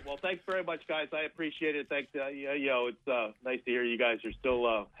 All right. Well, thanks very much, guys. I appreciate it. Thanks. It's nice to hear you guys are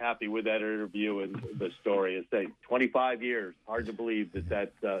still happy with that interview and the story. It's 25 years. Hard to believe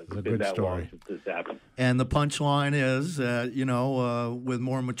that's been that long since this happened. And the punchline is, with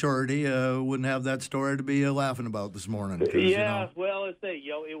more maturity, wouldn't have that story to be laughing about this morning. Yeah. Well,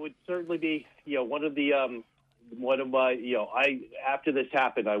 it would certainly be one of my after this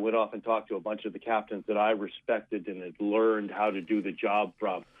happened, I went off and talked to a bunch of the captains that I respected and had learned how to do the job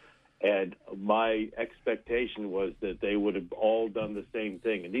from. And my expectation was that they would have all done the same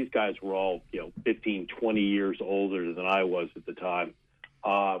thing. And these guys were all, 15, 20 years older than I was at the time.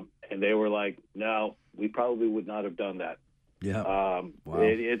 And they were like, no, we probably would not have done that. Yeah. Wow.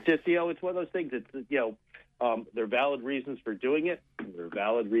 It's just, it's one of those things. It's, there are valid reasons for doing it. There are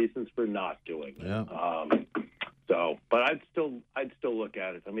valid reasons for not doing it. Yeah. But I'd still look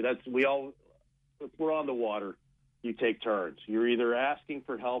at it. I mean, if we're on the water, you take turns. You're either asking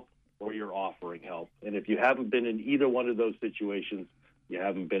for help or you're offering help. And if you haven't been in either one of those situations, you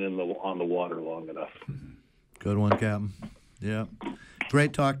haven't been on the water long enough. Good one, Captain. Yeah.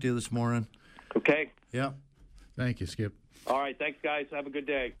 Great talk to you this morning. Okay. Yeah. Thank you, Skip. All right. Thanks, guys. Have a good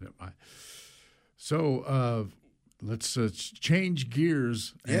day. Yeah, bye. So let's change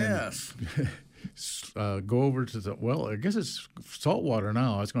gears. Yes. Go over to I guess it's saltwater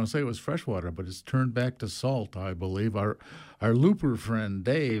now. I was going to say it was freshwater, but it's turned back to salt, I believe. Our looper friend,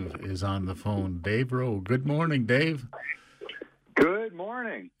 Dave, is on the phone. Dave Rowe. Good morning, Dave. Good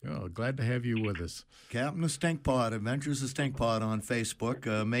morning. Oh, glad to have you with us. Captain of Stinkpot, Adventures of Stinkpot on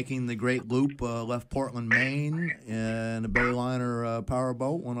Facebook, making the great loop, left Portland, Maine, in a Bayliner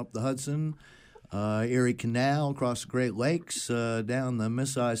powerboat, went up the Hudson, Erie Canal, across the Great Lakes, down the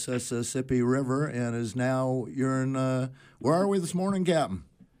Mississippi River, and is now, you're in, where are we this morning, Captain?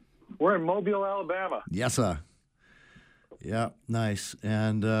 We're in Mobile, Alabama. Yes, sir. Yeah, nice.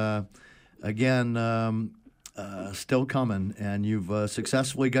 And again, still coming, and you've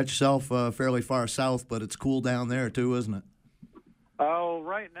successfully got yourself fairly far south, but it's cool down there too, isn't it? Oh,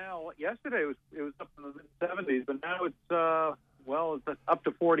 right now, yesterday it was up in the mid-70s, but now it's up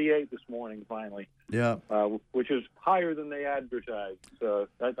to 48 this morning finally. Yeah, which is higher than they advertised. So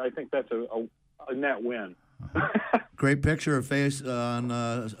I think that's a net win. Great picture of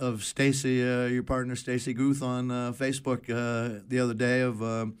Stacy, your partner Stacy Guth, on Facebook the other day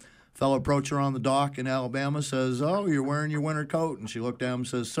of. Fellow approached her on the dock in Alabama, says, "Oh, you're wearing your winter coat." And she looked down and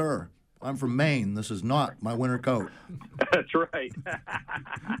says, "Sir, I'm from Maine. This is not my winter coat." That's right.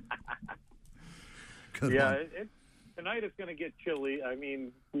 Good yeah, one. Tonight it's going to get chilly. I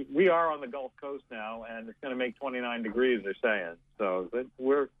mean, we are on the Gulf Coast now, and it's going to make 29 degrees, they're saying. So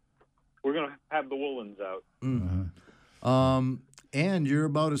we're going to have the woolens out. Mm-hmm. And you're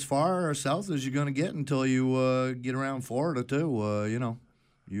about as far south as you're going to get until you get around Florida, too,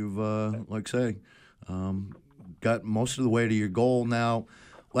 You've, like I say, got most of the way to your goal. Now,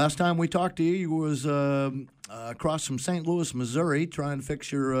 last time we talked to you was across from St. Louis, Missouri, trying to fix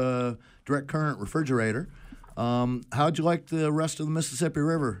your direct current refrigerator. How'd you like the rest of the Mississippi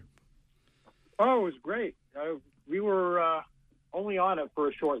River? Oh, it was great. We were only on it for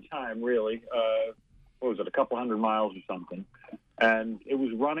a short time, really. What was it, a couple hundred miles or something? And it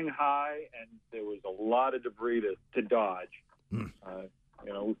was running high, and there was a lot of debris to dodge. Mm.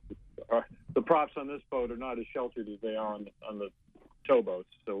 The props on this boat are not as sheltered as they are on the towboats,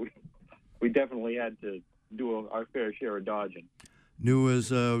 so we definitely had to do our fair share of dodging. New has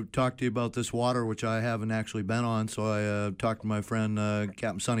talked to you about this water, which I haven't actually been on, so I talked to my friend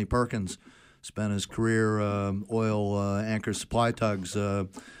Captain Sonny Perkins. Spent his career oil anchor supply tugs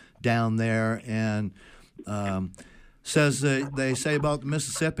down there, and says they say about the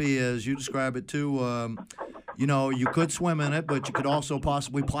Mississippi, as you describe it too, you could swim in it, but you could also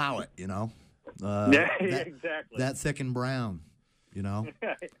possibly plow it, Yeah, exactly. That thick and brown, Yeah,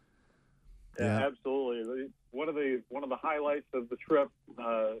 absolutely. One of the highlights of the trip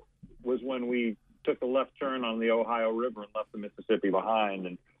was when we took a left turn on the Ohio River and left the Mississippi behind,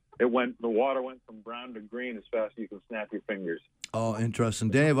 and the water went from brown to green as fast as you can snap your fingers. Oh, interesting.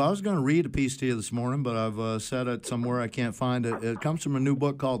 Dave, I was going to read a piece to you this morning, but I've said it somewhere. I can't find it. It comes from a new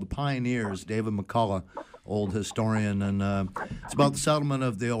book called The Pioneers, David McCullough, old historian, and it's about the settlement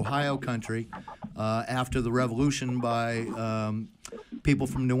of the Ohio country after the Revolution by people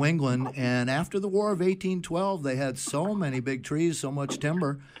from New England. And after the War of 1812, they had so many big trees, so much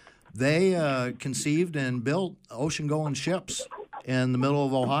timber, they conceived and built ocean-going ships in the middle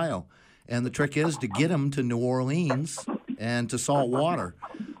of Ohio. And the trick is to get them to New Orleans and to salt water.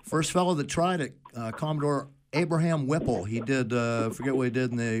 First fellow that tried it, Commodore Abraham Whipple. He did, forget what he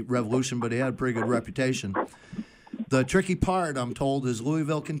did in the Revolution, but he had a pretty good reputation. The tricky part, I'm told, is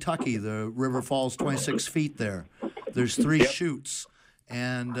Louisville, Kentucky. The river falls 26 feet there. There's 3 chutes.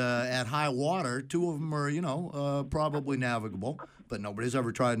 And at high water, 2 of them are, probably navigable, but nobody's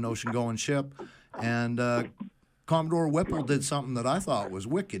ever tried an ocean-going ship. And Commodore Whipple did something that I thought was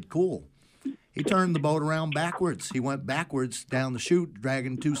wicked cool. He turned the boat around backwards. He went backwards down the chute,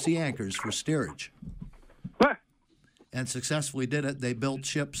 dragging 2 sea anchors for steerage. And successfully did it. They built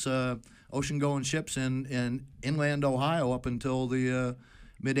ships, ocean-going ships in inland Ohio up until the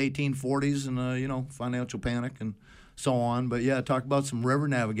mid-1840s and, financial panic and so on. But, yeah, talk about some river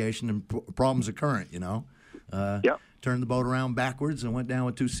navigation and problems of current, Turned the boat around backwards and went down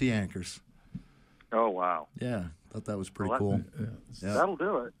with 2 sea anchors. Oh, wow. Yeah, thought that was pretty cool. Yeah. That'll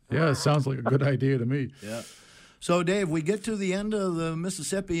do it. Yeah, it sounds like a good idea to me. Yeah. So, Dave, we get to the end of the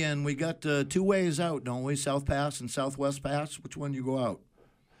Mississippi, and we got 2 ways out, don't we? South Pass and Southwest Pass. Which one do you go out?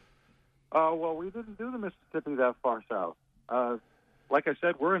 Well, we didn't do the Mississippi that far south. Like I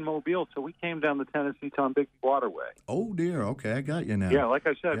said, we're in Mobile, so we came down the Tennessee-Tombigbee Waterway. Oh, dear. Okay, I got you now. Yeah, like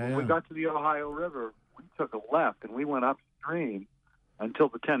I said, when we got to the Ohio River, we took a left, and we went upstream until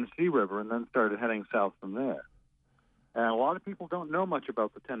the Tennessee River and then started heading south from there. And a lot of people don't know much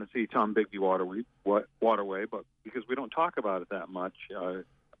about the Tennessee-Tombigbee waterway, but because we don't talk about it that much.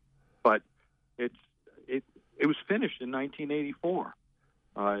 But it was finished in 1984.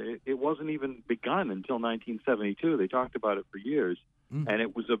 It wasn't even begun until 1972. They talked about it for years, and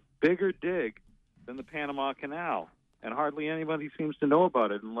it was a bigger dig than the Panama Canal. And hardly anybody seems to know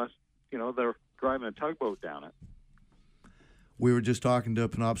about it unless they're driving a tugboat down it. We were just talking to a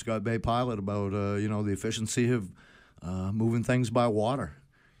Penobscot Bay pilot about the efficiency of moving things by water,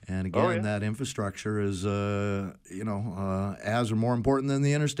 and again, that infrastructure is as or more important than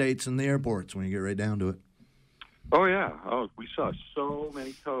the interstates and the airports when you get right down to it. Oh yeah! Oh, we saw so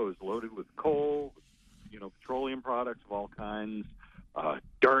many tows loaded with coal, petroleum products of all kinds,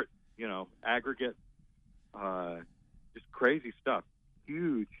 dirt, aggregate, just crazy stuff.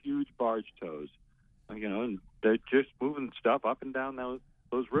 Huge barge tows, and they're just moving stuff up and down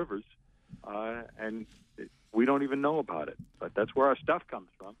those rivers, and we don't even know about it, but that's where our stuff comes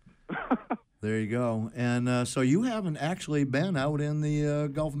from. There you go. And so you haven't actually been out in the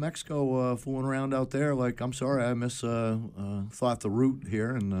Gulf of Mexico fooling around out there. I'm sorry, I thought the route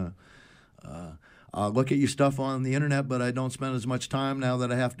here, and look at your stuff on the internet, but I don't spend as much time now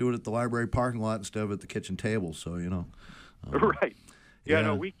that I have to do it at the library parking lot instead of at the kitchen table. So right. Yeah.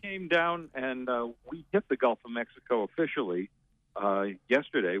 No, we came down and we hit the Gulf of Mexico officially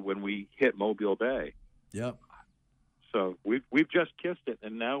yesterday when we hit Mobile Bay. Yep. So we've just kissed it,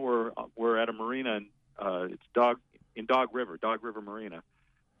 and now we're at a marina, and it's Dog River Marina,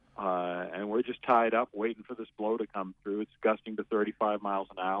 and we're just tied up waiting for this blow to come through. It's gusting to 35 miles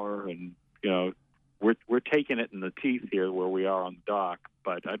an hour, and we're taking it in the teeth here where we are on the dock.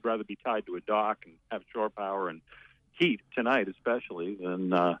 But I'd rather be tied to a dock and have shore power and heat tonight, especially,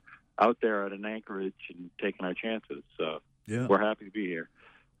 than out there at an anchorage and taking our chances. So we're happy to be here.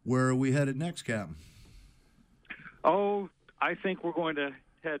 Where are we headed next, Captain? Oh, I think we're going to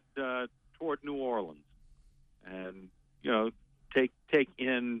head toward New Orleans, and take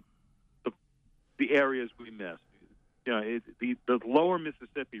in the areas we missed. The lower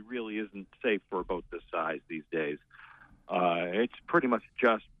Mississippi really isn't safe for a boat this size these days. It's pretty much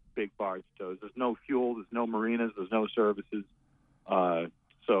just big barge tows. There's no fuel, there's no marinas, there's no services.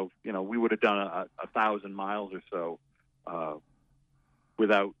 So we would have done 1,000 miles or so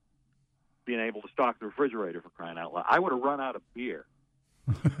without being able to stock the refrigerator, for crying out loud. I would have run out of beer.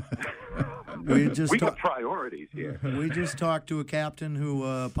 We got priorities here. We just talked to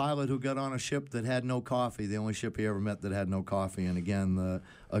a pilot who got on a ship that had no coffee, the only ship he ever met that had no coffee. And again,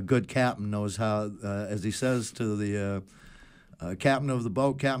 a good captain knows how, as he says to the captain of the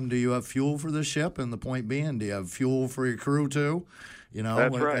boat, Captain, do you have fuel for this ship? And the point being, do you have fuel for your crew too?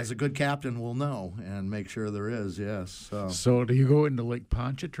 That's right. As a good captain will know and make sure there is, yes. So do you go into Lake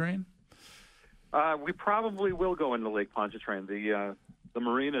Pontchartrain? We probably will go into Lake Pontchartrain. The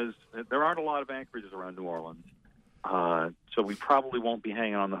marinas, there aren't a lot of anchorages around New Orleans, so we probably won't be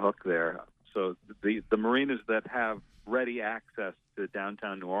hanging on the hook there. So the marinas that have ready access to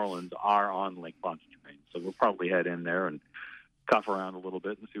downtown New Orleans are on Lake Pontchartrain. So we'll probably head in there and cuff around a little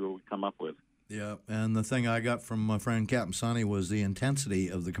bit and see what we come up with. Yeah, and the thing I got from my friend Captain Sonny was the intensity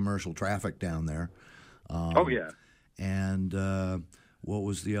of the commercial traffic down there. And what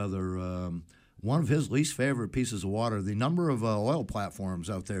was the other... one of his least favorite pieces of water, the number of oil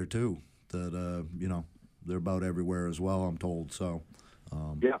platforms out there, too, that, they're about everywhere as well, I'm told. So,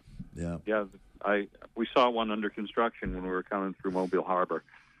 Yeah. We saw one under construction when we were coming through Mobile Harbor.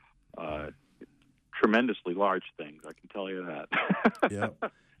 Tremendously large things, I can tell you that. Yeah.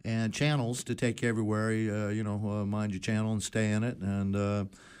 And channels to take you everywhere, mind your channel and stay in it. And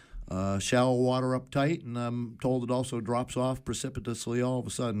shallow water up tight, and I'm told it also drops off precipitously all of a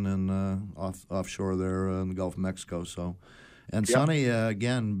sudden and offshore there in the Gulf of Mexico. So, and Sonny,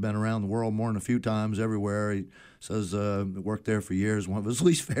 again, been around the world more than a few times everywhere. He says worked there for years. One of his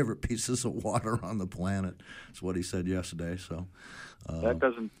least favorite pieces of water on the planet is what he said yesterday. So that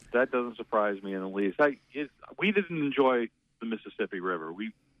doesn't surprise me in the least. We didn't enjoy the Mississippi River.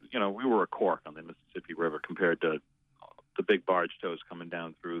 We were a cork on the Mississippi River compared to the big barge tows coming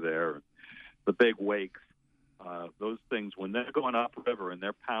down through there, the big wakes. Those things, when they're going upriver and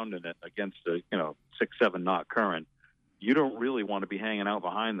they're pounding it against a 6-7 knot current, you don't really want to be hanging out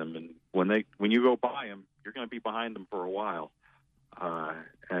behind them. And when you go by them, you're going to be behind them for a while,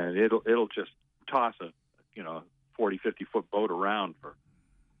 and it'll just toss a 40, 50-foot boat around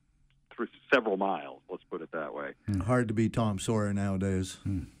through several miles. Let's put it that way. Hard to be Tom Sawyer nowadays.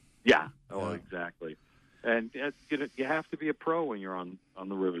 Yeah. Oh, exactly. And you have to be a pro when you're on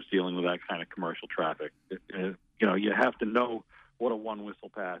the rivers dealing with that kind of commercial traffic. You have to know what a one whistle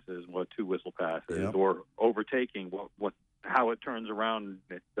pass is, what a two whistle pass is, or overtaking. How it turns around.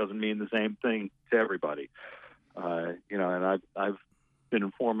 It doesn't mean the same thing to everybody. And I've been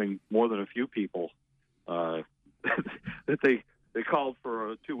informing more than a few people that they called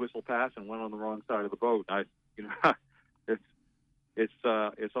for a two whistle pass and went on the wrong side of the boat.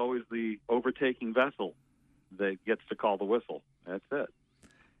 It's always the overtaking vessel that gets to call the whistle. That's it.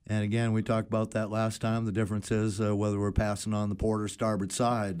 And again, we talked about that last time. The difference is whether we're passing on the port or starboard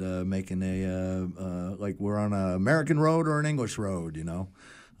side, making like we're on an American road or an English road,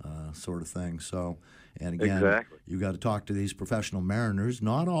 sort of thing. So, and again, exactly. You got to talk to these professional mariners,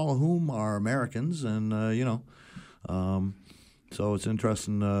 not all of whom are Americans, and so it's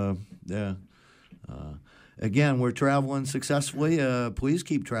interesting. Again, we're traveling successfully. Please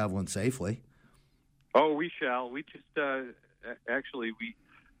keep traveling safely. Oh, we shall. We just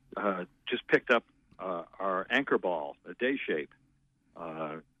just picked up our anchor ball, a day shape,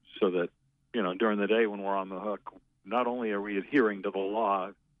 so that during the day when we're on the hook, not only are we adhering to the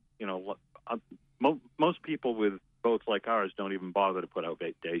law, most people with boats like ours don't even bother to put out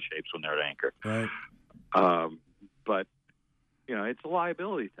day shapes when they're at anchor. Right. But it's a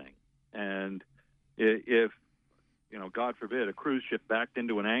liability thing, and if God forbid, a cruise ship backed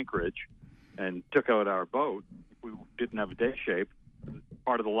into an anchorage and took out our boat, if we didn't have a day shape,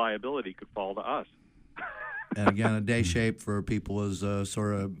 part of the liability could fall to us. And again, a day shape for people is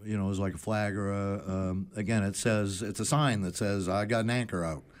sort of, is like a flag or again, it's a sign that says, I got an anchor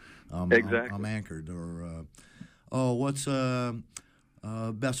out. Exactly. I'm anchored. Or, what's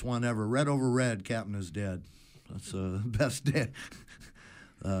best one ever? Red over red, captain is dead. That's the best day.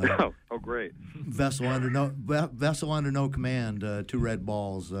 Great. Vessel under no command, 2 red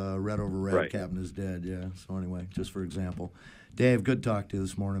balls, red over red, right. Captain is dead, yeah. So anyway, just for example. Dave, good talk to you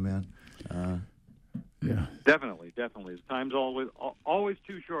this morning, man. Yeah. Definitely. The time's always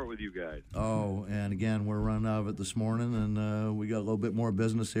too short with you guys. Oh, and again, we're running out of it this morning, and we got a little bit more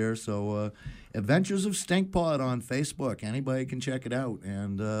business here. So Adventures of Stinkpod on Facebook. Anybody can check it out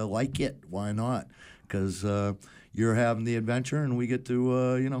and like it. Why not? Because you're having the adventure, and we get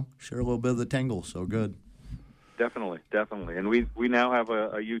to, share a little bit of the tingle. So good. Definitely. And we now have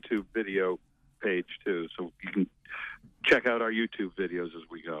a YouTube video page, too, so you can check out our YouTube videos as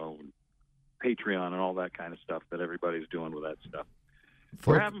we go, and Patreon and all that kind of stuff that everybody's doing with that stuff.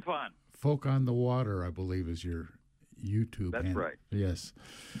 We're having fun. Folk on the Water, I believe, is your YouTube That's handle. right. Yes.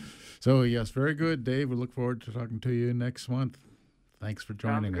 So, yes, very good, Dave. We look forward to talking to you next month. Thanks for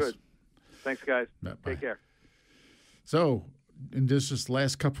joining us. Sounds good. Thanks, guys. Bye. Take care. So, in just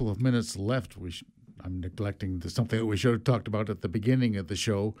last couple of minutes left, I'm neglecting something that we should have talked about at the beginning of the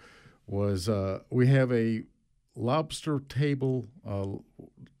show, was we have a lobster table,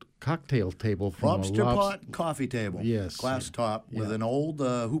 cocktail table from lobster pot coffee table. Yes. Glass top with an old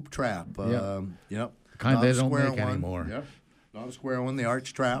hoop trap. Yep. Kind they don't make anymore. Yep. Not a square one, the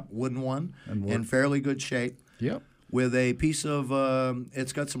arch trap, wooden one, in fairly good shape. Yep. With a piece of,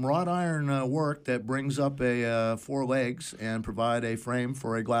 it's got some wrought iron work that brings up 4 legs and provide a frame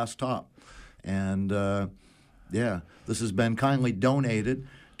for a glass top. And, this has been kindly donated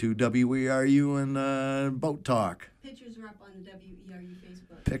to WERU and Boat Talk. Pictures are up on the WERU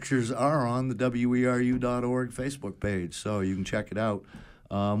Facebook. Pictures are on the WERU.org Facebook page, so you can check it out.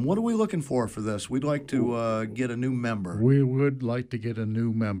 What are we looking for this? We'd like to get a new member. We would like to get a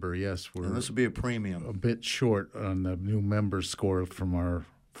new member, yes. And this will be a premium. A bit short on the new member score from our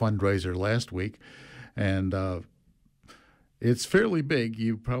fundraiser last week. And it's fairly big.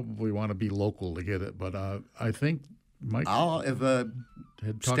 You probably want to be local to get it. But I think Mike...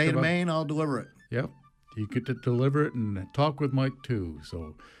 State of Maine, I'll deliver it. Yep. You get to deliver it and talk with Mike, too.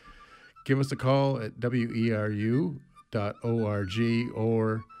 So give us a call at WERU.org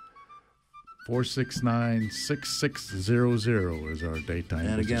or 469-6600 is our daytime.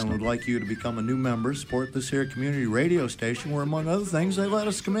 And again, we'd like you to become a new member, support this here community radio station where, among other things, they let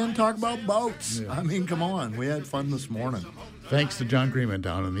us come in and talk about boats. Yeah. I mean, come on. We had fun this morning. Thanks to John Greenman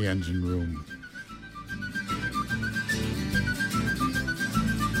down in the engine room.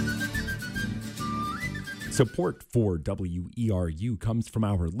 Support for WERU comes from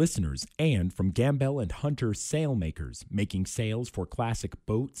our listeners and from Gambell and Hunter Sailmakers, making sails for classic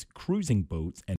boats, cruising boats, and